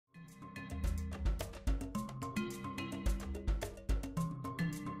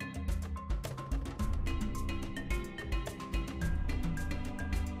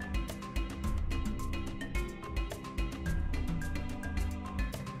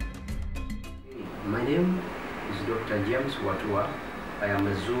My name is Dr. DR.WATUWA. I am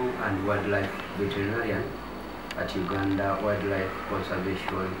a zoo and wildlife veterinarian at Uganda Wildlife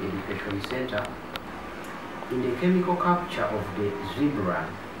Conservation Education Center. In the chemical capture of the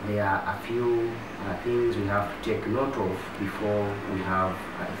zebra, there are a few things we have to take note of before we have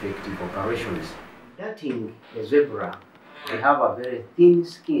effective operations. Darting a zebra, they have a very thin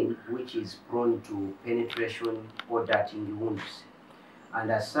skin which is prone to penetration or darting wounds. And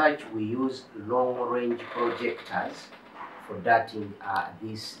as such, we use long-range projectors for darting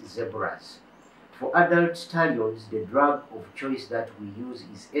these zebras. For adult stallions, the drug of choice that we use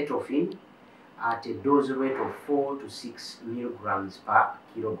is atropine at a dose rate of 4 to 6 milligrams per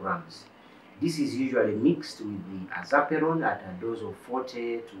kilograms. This is usually mixed with the azaperon at a dose of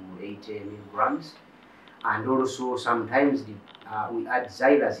 40 to 80 milligrams. And also sometimes we add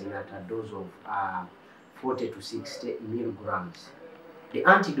xylazine at a dose of 40 to 60 milligrams. The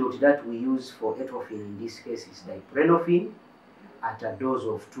antidote that we use for atropine in this case is diprenofine at a dose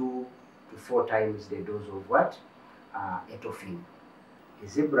of 2 to 4 times the dose of what? Atropine. A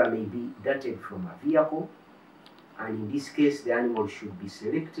zebra may be darted from a vehicle, and in this case the animal should be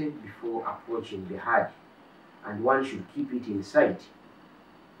selected before approaching the herd, and one should keep it in sight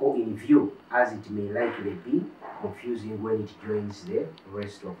or in view, as it may likely be confusing when it joins the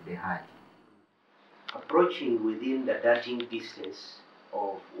rest of the herd. Approaching within the darting distance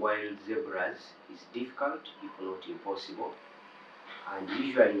of wild zebras is difficult, if not impossible, and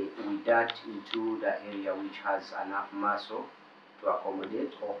usually we dart into the area which has enough muscle to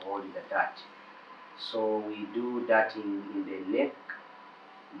accommodate or hold the dart. So we do darting in the neck,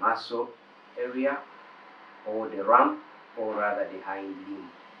 muscle area, or the rump, or rather the hind limb.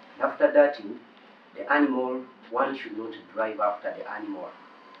 And after darting, the animal, one should not drive after the animal.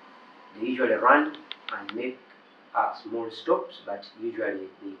 They usually run and make small stops, but usually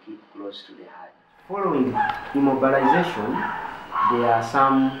they keep close to the herd. Following immobilization, there are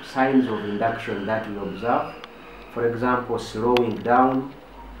some signs of induction that we observe. For example, slowing down,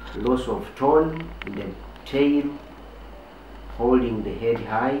 loss of tone in the tail, holding the head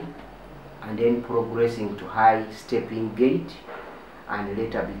high, and then progressing to high stepping gait, and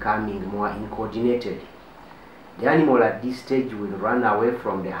later becoming more uncoordinated. The animal at this stage will run away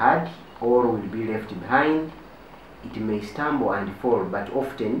from the herd or will be left behind. It may stumble and fall, but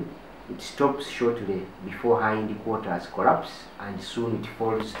often it stops shortly before hindquarters collapse, and soon it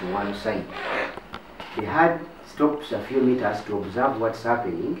falls to one side. The herd stops a few meters to observe what's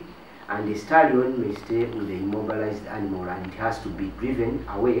happening, and the stallion may stay with the immobilized animal, and it has to be driven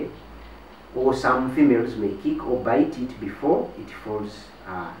away, or some females may kick or bite it before it falls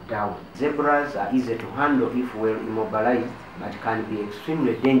down. Zebras are easy to handle if well immobilized, but can be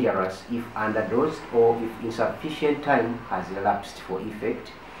extremely dangerous if underdosed or if insufficient time has elapsed for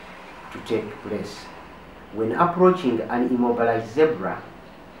effect to take place. When approaching an immobilized zebra,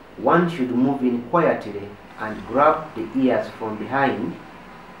 one should move in quietly and grab the ears from behind.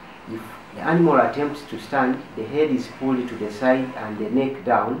 If the animal attempts to stand, the head is pulled to the side and the neck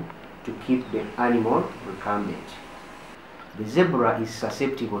down to keep the animal recumbent. The zebra is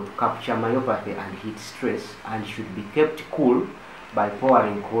susceptible to capture myopathy and heat stress, and should be kept cool by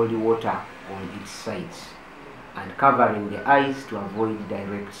pouring cold water on its sides and covering the eyes to avoid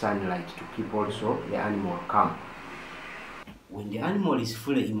direct sunlight to keep also the animal calm. When the animal is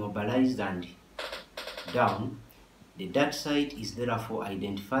fully immobilized and down, the dart site is therefore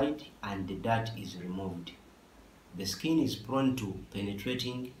identified and the dart is removed. The skin is prone to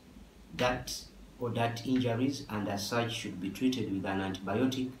penetrating dart or dart injuries, and as such should be treated with an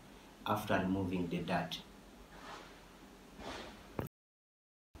antibiotic after removing the dart.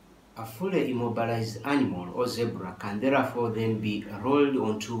 A fully immobilized animal or zebra can therefore then be rolled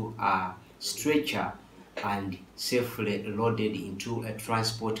onto a stretcher and safely loaded into a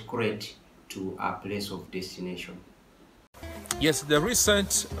transport crate to a place of destination. Yes, the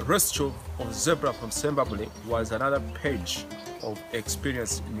recent rescue of zebra from Sembabule was another page of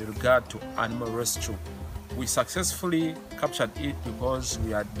experience in regard to animal rescue. We successfully captured it because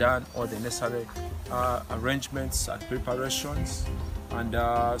we had done all the necessary arrangements and preparations, and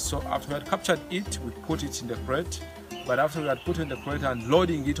so after we had captured it, we put it in the crate. But after we had put it in the crate and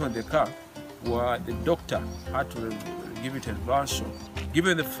loading it on the car, where the doctor had to give it a version,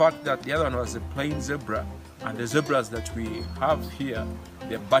 given the fact that the other one was a plain zebra, and the zebras that we have here,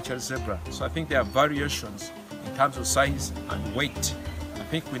 they're butcher zebra. So I think there are variations in terms of size and weight. I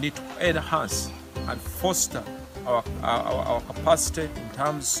think we need to enhance and foster our capacity in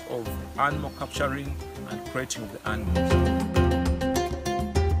terms of animal capturing and creating of the animals.